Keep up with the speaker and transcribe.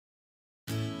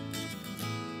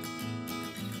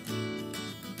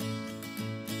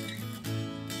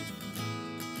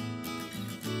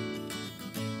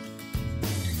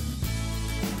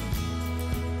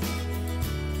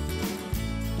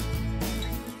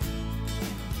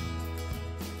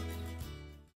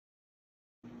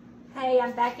Hey,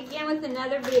 I'm back again with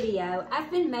another video.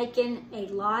 I've been making a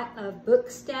lot of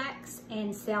book stacks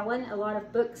and selling a lot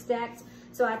of book stacks.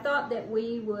 So I thought that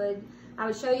I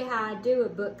would show you how I do a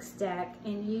book stack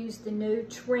and use the new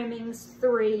Trimmings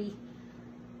 3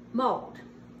 mold.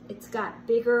 It's got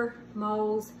bigger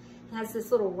molds. It has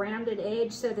this little rounded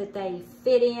edge so that they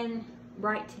fit in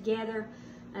right together.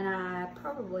 And I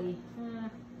probably,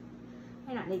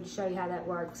 may not need to show you how that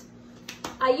works.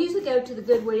 I usually go to the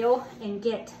Goodwill and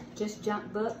get just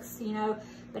junk books, you know,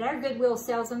 but our Goodwill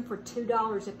sells them for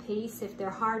 $2 a piece if they're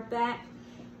hardback.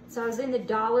 So I was in the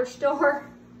dollar store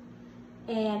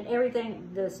and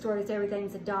the store that's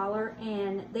everything's $1,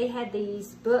 and they had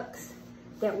these books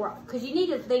that were, because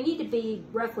they need to be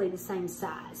roughly the same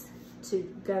size to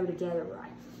go together right.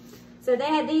 So they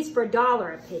had these for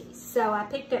 $1 a piece. So I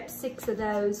picked up 6 of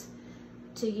those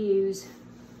to use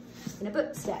in a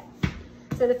book stack.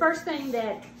 So the first thing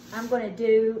that I'm going to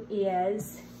do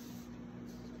is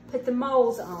put the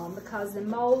molds on, because the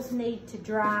molds need to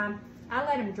dry. I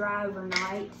let them dry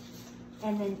overnight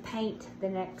and then paint the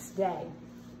next day.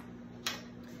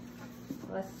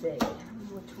 Let's see, I don't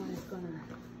know which one is going to,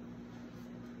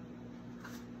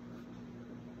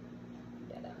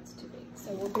 yeah, that one's too big.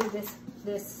 So we'll do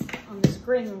this on the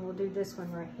screen, and we'll do this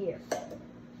one right here.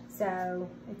 So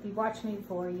if you've watched me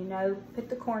before, you know, put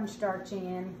the cornstarch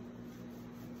in.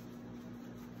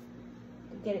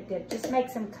 Get it good. Just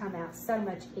makes them come out so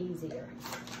much easier.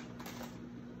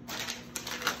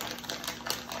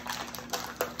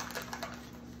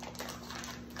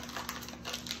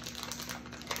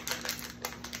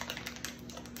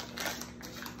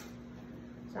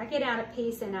 So I get out a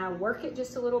piece and I work it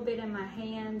just a little bit in my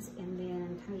hands and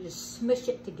then kind of just smush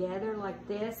it together like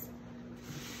this.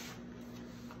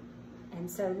 And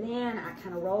so then I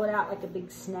kind of roll it out like a big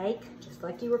snake, just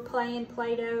like you were playing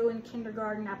Play-Doh in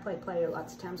kindergarten. I play Play-Doh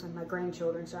lots of times with my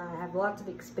grandchildren, so I have lots of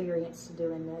experience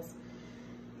doing this.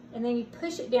 And then you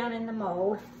push it down in the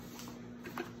mold.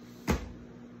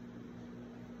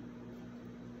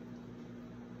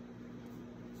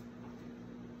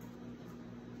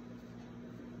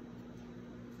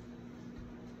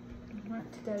 You want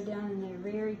it to go down in there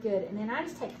very good. And then I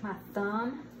just take my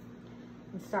thumb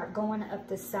and start going up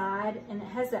the side, and it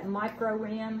has that micro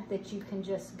rim that you can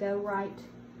just go right.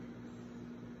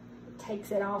 It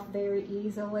takes it off very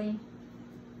easily.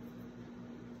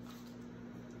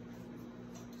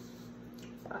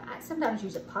 So I sometimes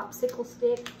use a popsicle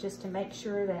stick just to make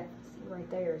sure that, see right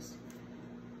there is,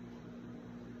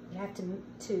 you have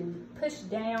to push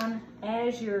down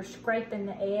as you're scraping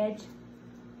the edge,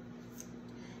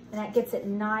 and that gets it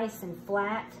nice and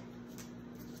flat.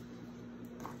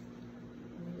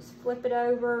 Flip it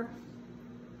over,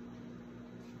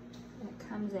 and it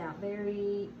comes out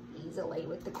very easily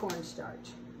with the cornstarch.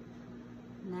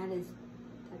 And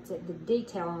that's it. The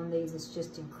detail on these is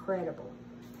just incredible.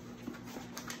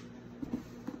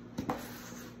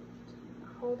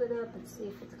 Hold it up and see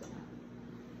if it's gonna,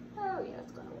 oh yeah,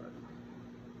 it's gonna work.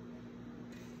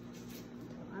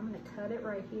 So I'm gonna cut it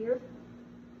right here.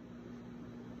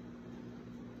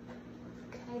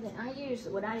 Okay, then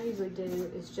what I usually do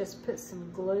is just put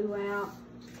some glue out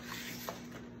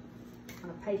on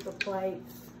a paper plate.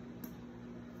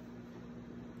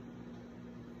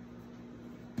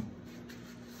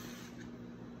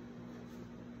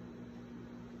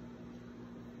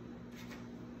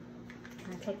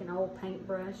 I take an old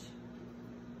paintbrush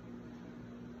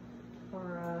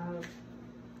or a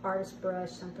artist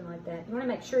brush, something like that. You want to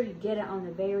make sure you get it on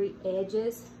the very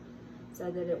edges so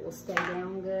that it will stay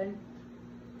down good.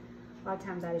 A lot of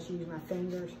times I just use my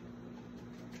fingers.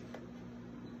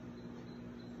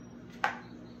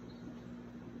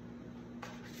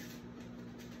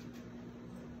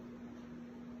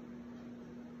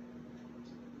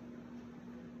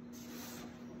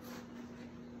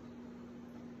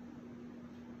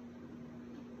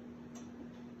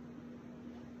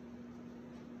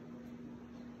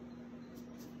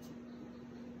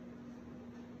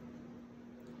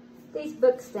 These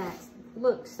book stacks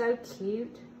look so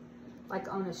cute,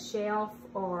 like on a shelf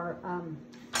or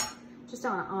just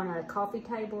on a coffee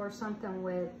table or something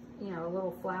with, you know, a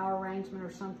little flower arrangement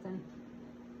or something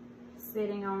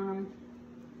sitting on them.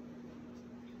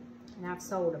 And I've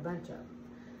sold a bunch of them.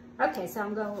 Okay, so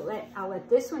I'll let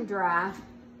this one dry.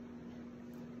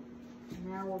 And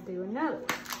now we'll do another one.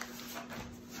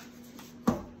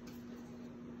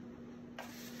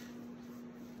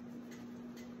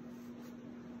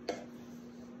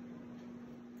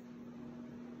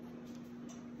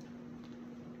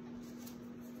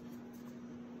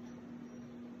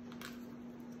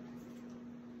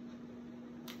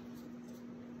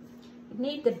 You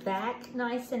need the back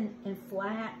nice and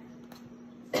flat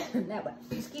That way,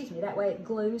 excuse me, that way it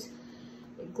glues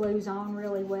on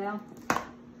really well.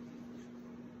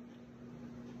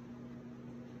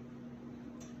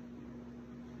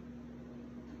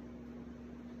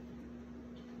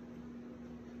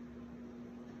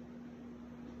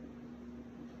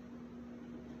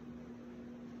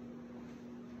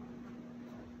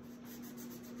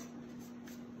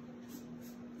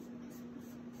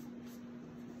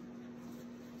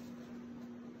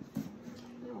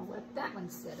 Let that one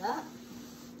sit up.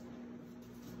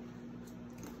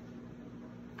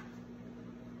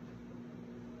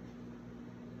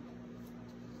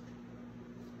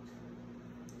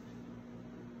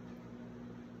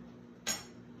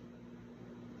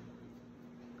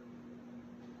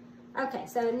 Okay,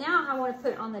 so now I want to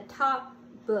put on the top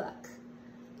book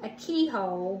a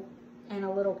keyhole and a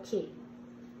little key.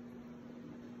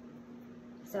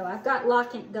 So I've got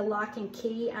the lock and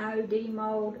key IOD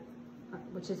mold,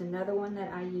 which is another one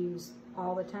that I use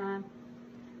all the time.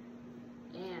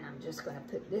 And I'm just going to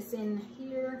put this in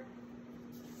here.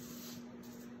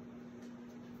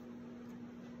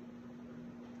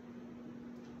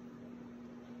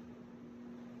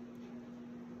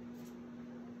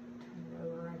 Turn it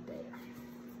over right there.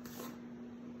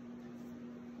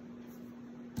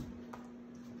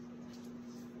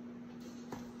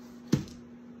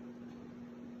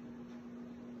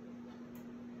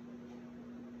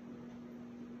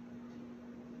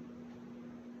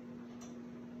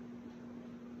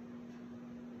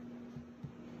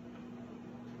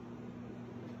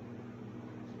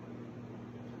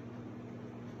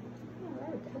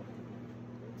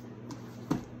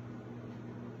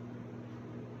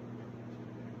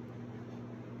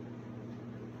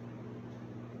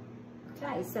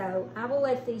 Okay, so I will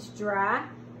let these dry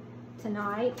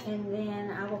tonight, and then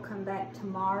I will come back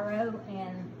tomorrow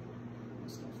and I'm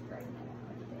just gonna straighten it out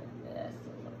right there, just a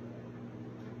little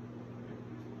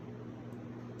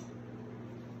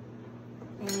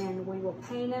bit. And we will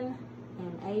paint them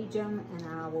and age them, and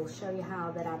I will show you how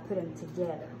that I put them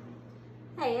together.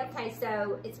 Hey, okay,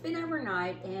 so it's been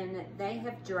overnight and they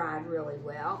have dried really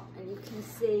well, and you can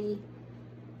see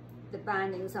the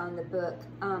bindings on the book.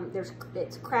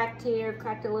 It's cracked here,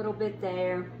 cracked a little bit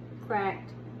there,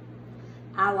 cracked.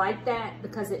 I like that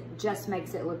because it just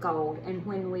makes it look old. And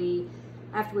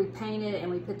after we paint it and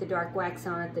we put the dark wax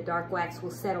on it, the dark wax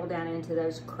will settle down into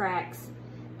those cracks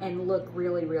and look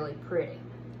really, really pretty.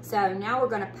 So now we're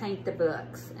going to paint the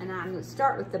books, and I'm going to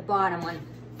start with the bottom one.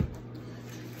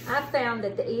 I found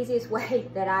that the easiest way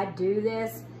that I do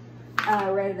this,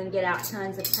 rather than get out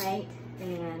tons of paint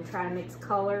and try to mix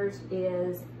colors,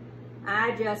 is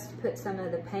I just put some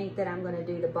of the paint that I'm going to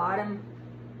do the bottom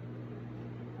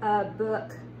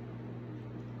book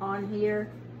on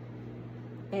here,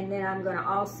 and then I'm going to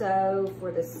also,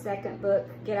 for the second book,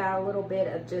 get out a little bit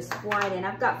of just white. And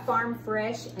I've got Farm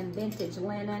Fresh and Vintage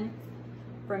Linen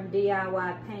from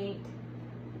DIY Paint,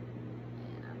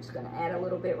 and I'm just going to add a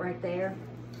little bit right there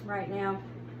right now.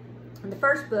 In the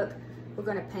first book, we're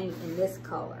going to paint in this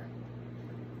color,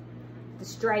 the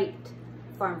straight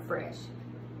Farm Fresh.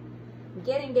 I'm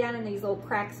getting down in these little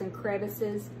cracks and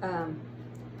crevices. I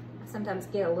sometimes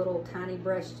get a little tiny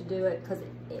brush to do it, because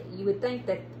you would think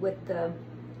that with the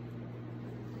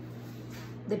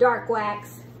dark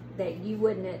wax that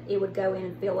it would go in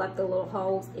and fill up the little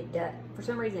holes. It does. For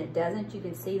some reason it doesn't. You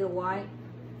can see the white.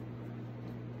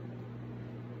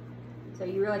 So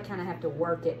you really kind of have to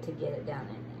work it to get it down in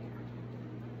there.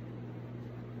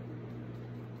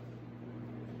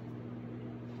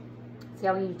 See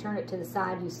how when you turn it to the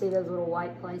side, you see those little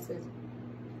white places?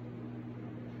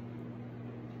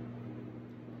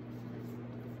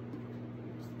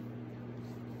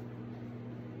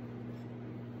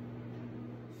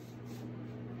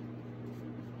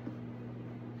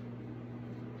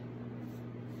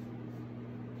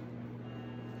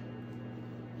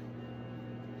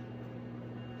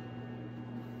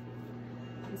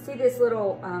 You see this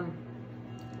little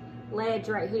ledge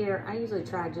right here? I usually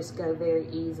try to just go very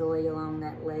easily along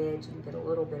that ledge and get a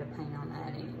little bit of paint on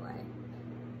that anyway.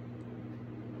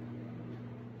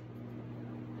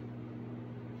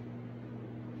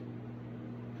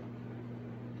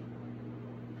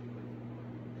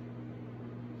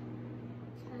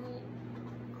 Okay,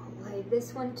 I'll lay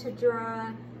this one to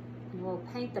dry, and we'll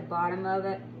paint the bottom of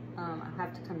it. I'll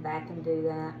have to come back and do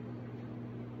that.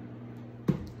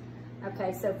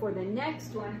 Okay, so for the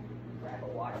next one, grab a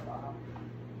water bottle.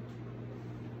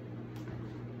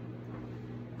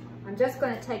 I'm just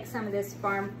going to take some of this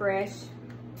Farm Fresh,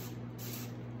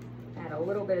 add a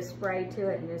little bit of spray to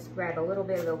it, and just grab a little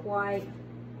bit of the white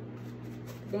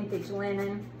Vintage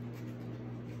Linen.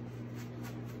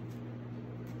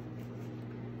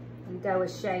 and go a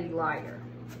shade lighter.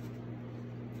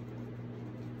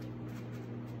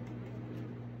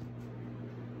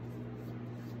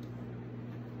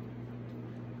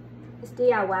 This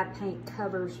DIY paint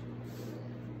covers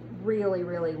really,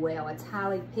 really well. It's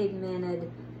highly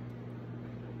pigmented,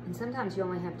 and sometimes you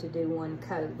only have to do one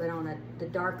coat, but on the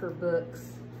darker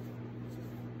books,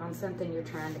 on something you're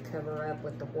trying to cover up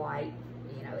with the white,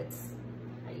 you know,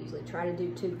 I usually try to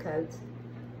do 2 coats.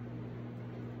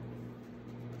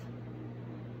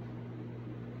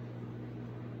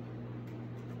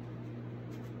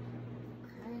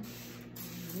 Okay,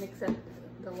 mix up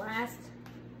the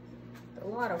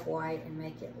lot of white and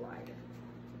make it lighter.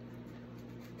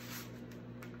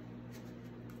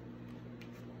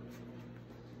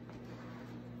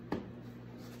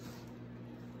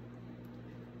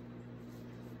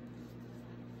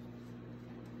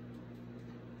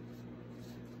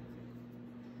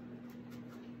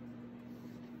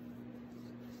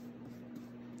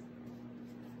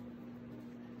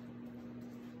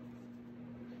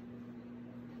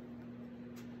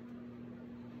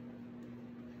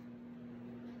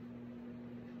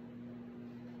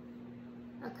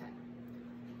 Okay,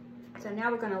 so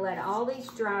now we're going to let all these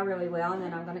dry really well, and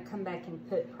then I'm going to come back and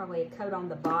put probably a coat on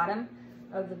the bottom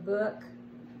of the book.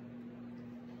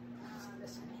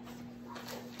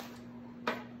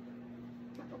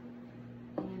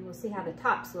 And we'll see how the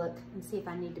tops look and see if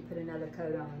I need to put another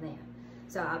coat on them.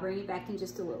 So I'll bring you back in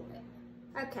just a little bit.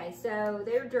 Okay, so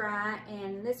they're dry,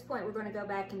 and at this point we're going to go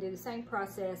back and do the same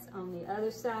process on the other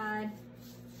side.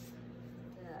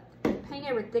 Paint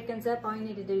ever thickens up, all you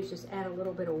need to do is just add a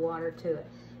little bit of water to it.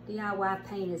 DIY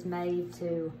paint is made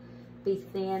to be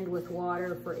thinned with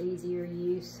water for easier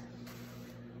use,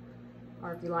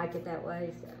 or if you like it that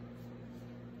way.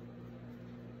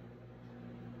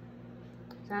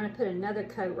 So I'm going to put another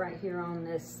coat right here on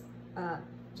this,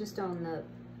 just on the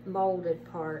molded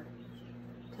part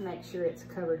to make sure it's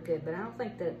covered good. But I don't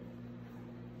think that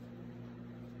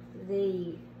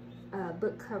the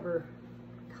book cover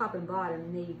top and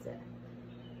bottom needs it.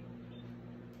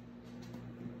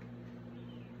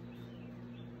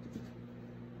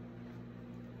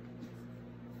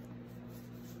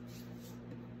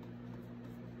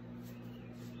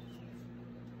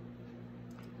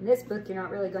 In this book, you're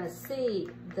not really going to see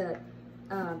the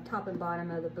top and bottom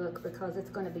of the book because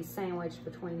it's going to be sandwiched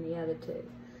between the other two.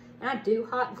 And I do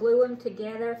hot glue them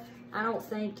together. I don't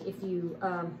think if you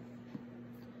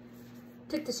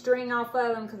took the string off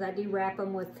of them, because I do wrap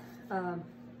them with, I don't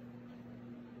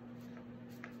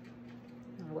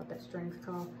know what that string's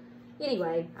called.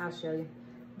 Anyway, I'll show you.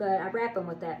 But I wrap them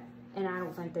with that, and I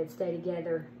don't think they'd stay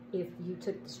together if you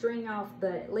took the string off,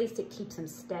 but at least it keeps them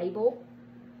stable.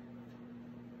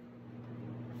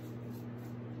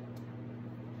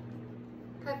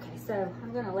 Okay, so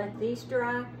I'm going to let these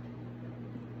dry,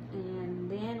 and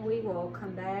then we will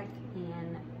come back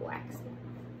and wax them.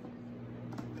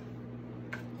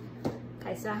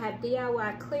 Okay, so I have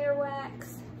DIY clear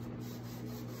wax.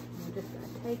 I'm just going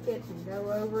to take it and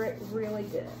go over it really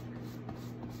good.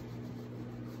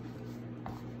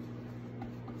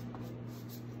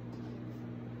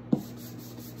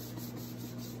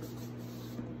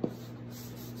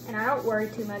 And I don't worry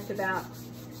too much about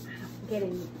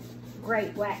getting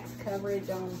great wax coverage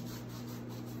on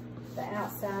the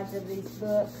outsides of these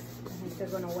books. I think they're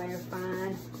going to wear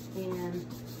fine, and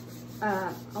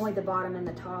only the bottom and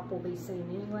the top will be seen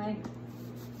anyway.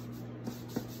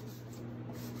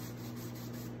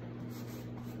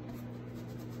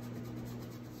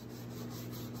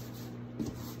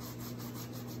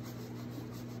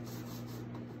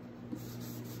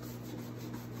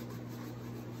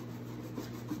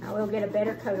 I will get a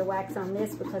better coat of wax on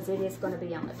this because it is going to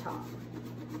be on the top.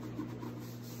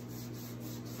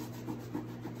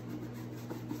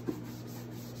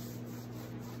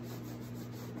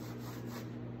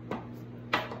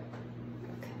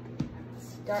 Okay,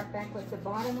 start back with the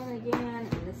bottom one again,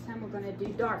 and this time we're going to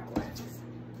do dark wax.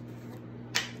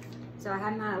 So I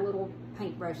have my little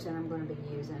paintbrush that I'm going to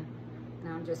be using.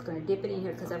 Now I'm just going to dip it in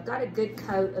here because I've got a good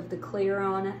coat of the clear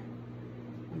on it.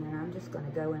 And then I'm just going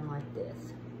to go in like this,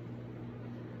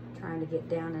 trying to get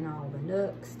down in all the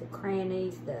nooks, the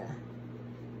crannies, the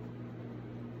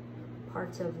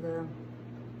parts of the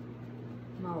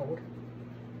mold.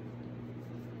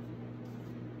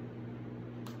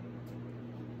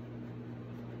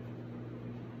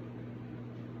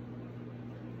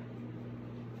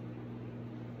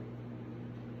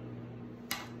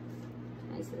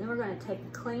 Okay, so then we're going to take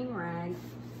a clean rag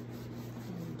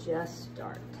and just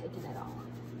start taking it off.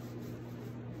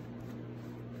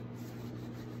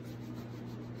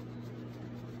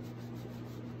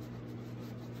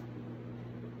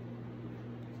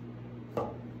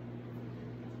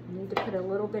 You need to put a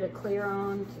little bit of clear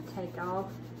on to take off.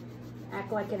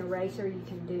 Act like an eraser, you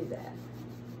can do that.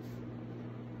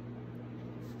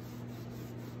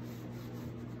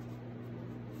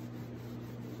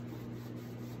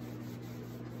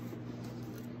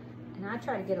 And I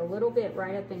try to get a little bit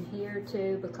right up in here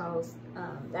too, because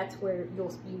that's where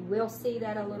you will see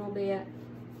that a little bit,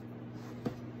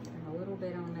 and a little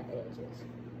bit on the edges.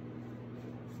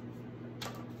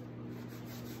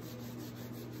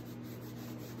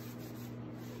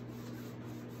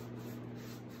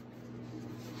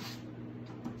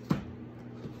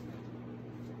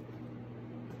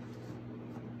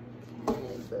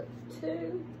 Okay, book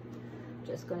 2.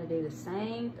 Just going to do the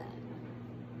same thing.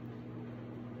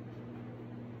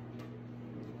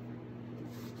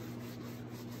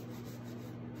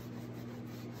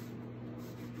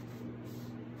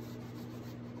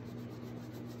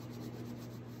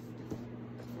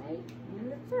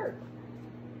 And the third one.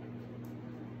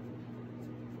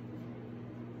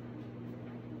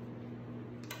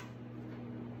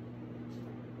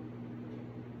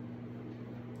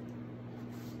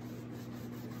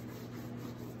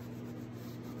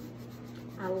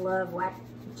 I love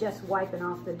just wiping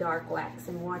off the dark wax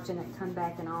and watching it come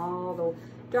back and all the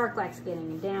dark wax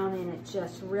getting down in it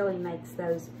just really makes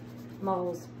those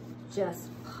molds just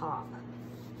pop.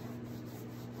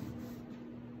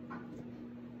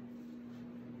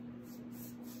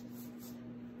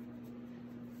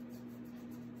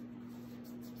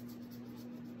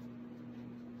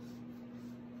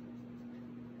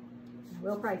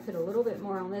 We'll probably put a little bit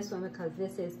more on this one because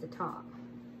this is the top.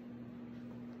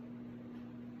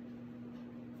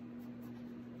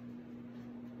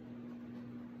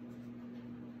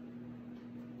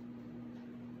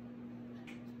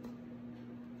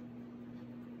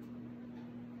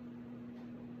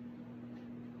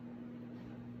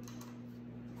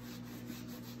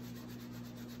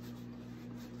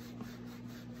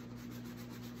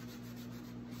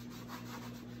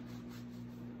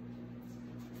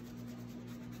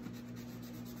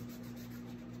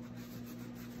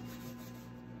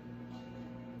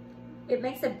 It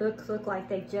makes the books look like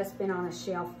they've just been on a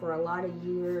shelf for a lot of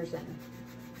years, and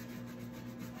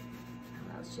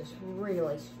that's just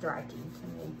really striking to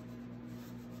me.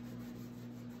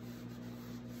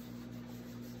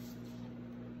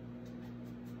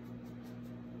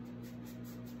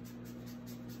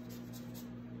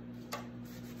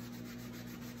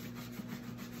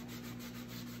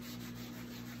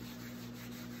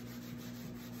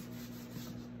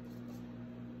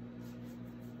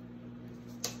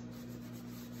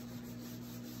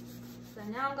 So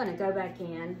now I'm going to go back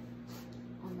in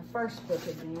on the first book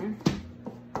again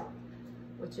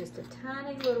with just a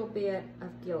tiny little bit of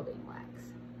gilding wax.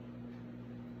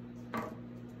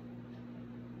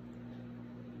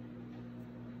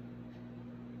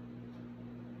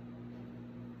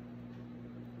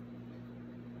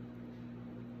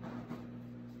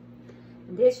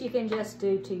 And this you can just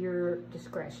do to your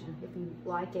discretion. If you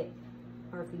like it,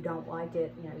 or if you don't like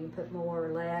it, you know, you can put more or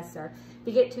less, or if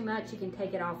you get too much, you can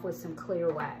take it off with some clear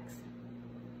wax.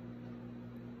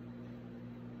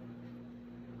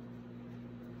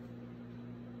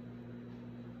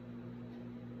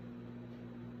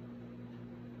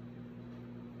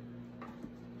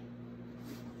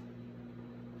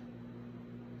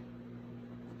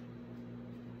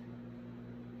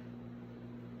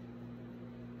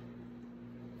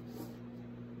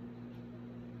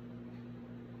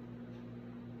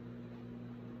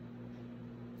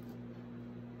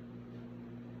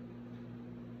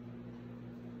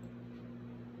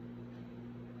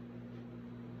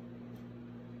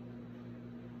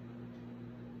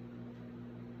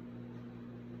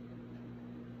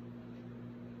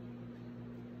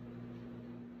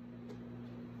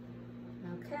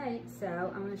 Okay,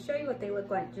 so I'm going to show you what they look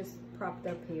like just propped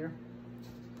up here.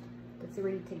 The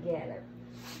three together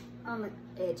on the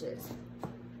edges.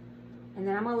 And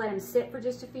then I'm going to let them sit for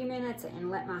just a few minutes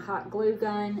and let my hot glue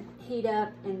gun heat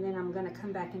up, and then I'm going to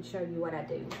come back and show you what I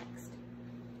do next.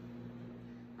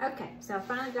 Okay, so I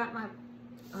finally got my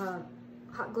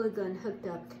hot glue gun hooked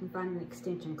up and find an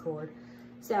extension cord.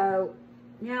 So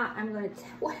now I'm going to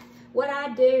what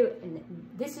I do, and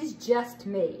this is just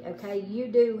me, okay? You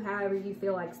do however you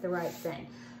feel like's the right thing.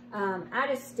 I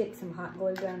just stick some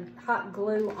hot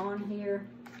glue on here.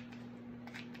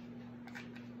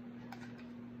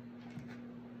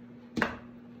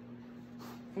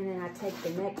 And then I take the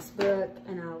next book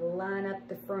and I line up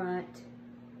the front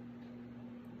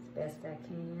as best I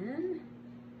can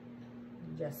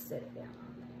and just sit it down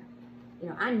on there. You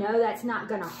know, I know that's not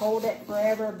going to hold it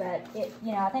forever, but it,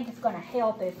 you know, I think it's going to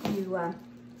help if you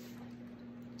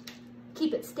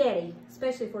keep it steady,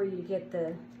 especially for you to get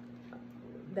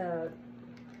the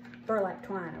burlap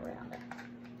twine around it.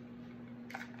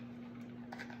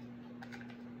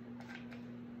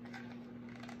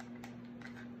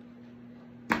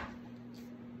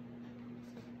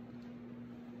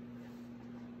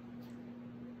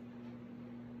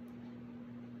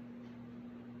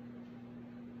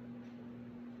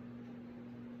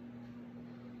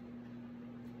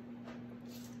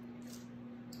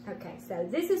 Okay, so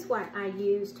this is what I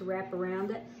use to wrap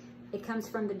around it. It comes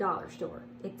from the dollar store.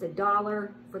 It's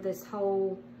 $1 for this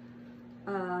whole,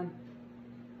 I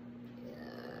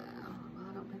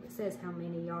don't think it says how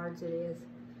many yards it is.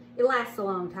 It lasts a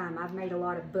long time. I've made a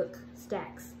lot of book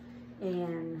stacks,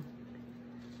 and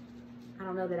I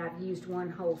don't know that I've used one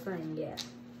whole thing yet.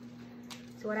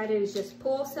 So what I do is just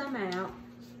pull some out,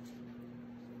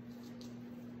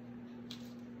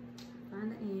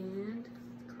 find the end,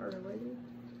 curly.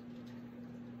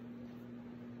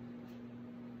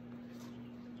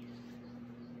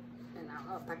 I don't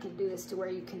know if I can do this to where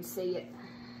you can see it.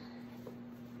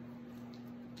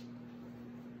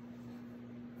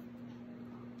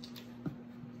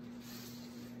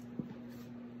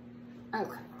 Okay,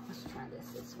 let's try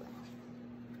this way.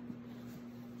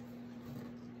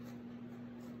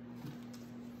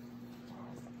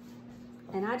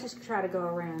 And I just try to go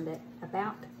around it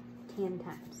about 10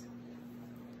 times.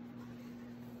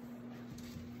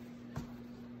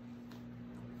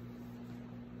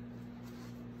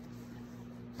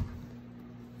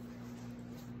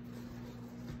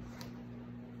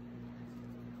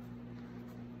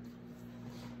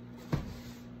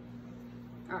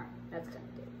 All right, that's gonna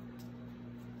do.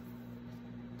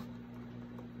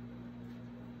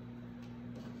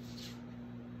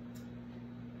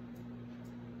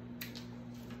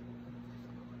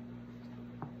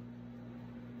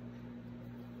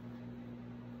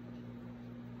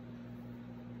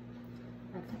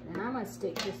 Okay, then I'm gonna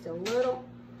stick just a little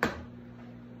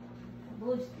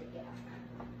glue stick out.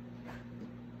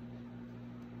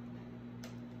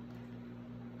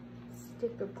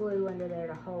 Stick of glue under there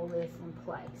to hold this in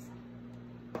place.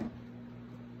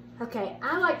 Okay,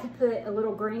 I like to put a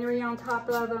little greenery on top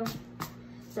of them.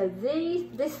 So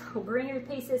this little greenery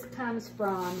pieces comes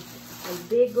from a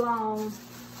big long,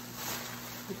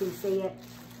 you can see it,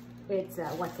 it's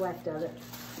what's left of it.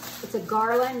 It's a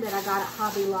garland that I got at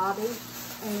Hobby Lobby,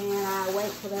 and I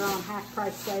wait till they're on half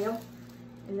price sale,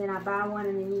 and then I buy one,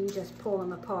 and then you just pull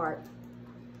them apart.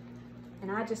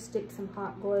 And I just stick some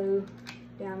hot glue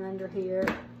down under here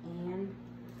and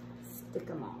stick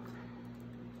them on.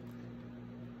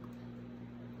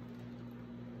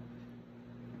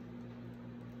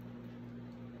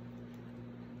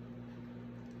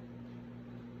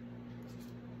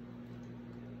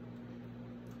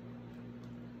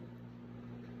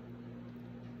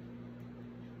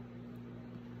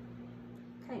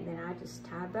 Okay, then I just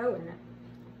tie a bow in it.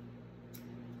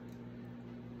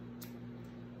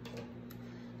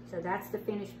 So that's the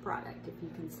finished product, if you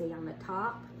can see on the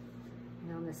top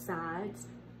and on the sides.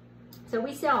 So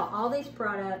we sell all these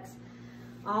products,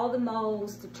 all the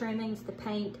molds, the trimmings, the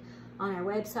paint, on our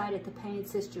website at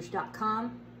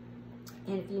thepaintedsisters.com.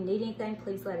 And if you need anything,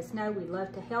 please let us know. We'd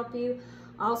love to help you.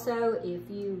 Also, if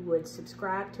you would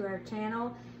subscribe to our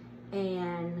channel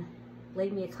and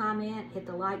leave me a comment, hit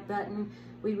the like button,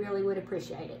 we really would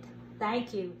appreciate it.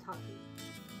 Thank you. Talk to you.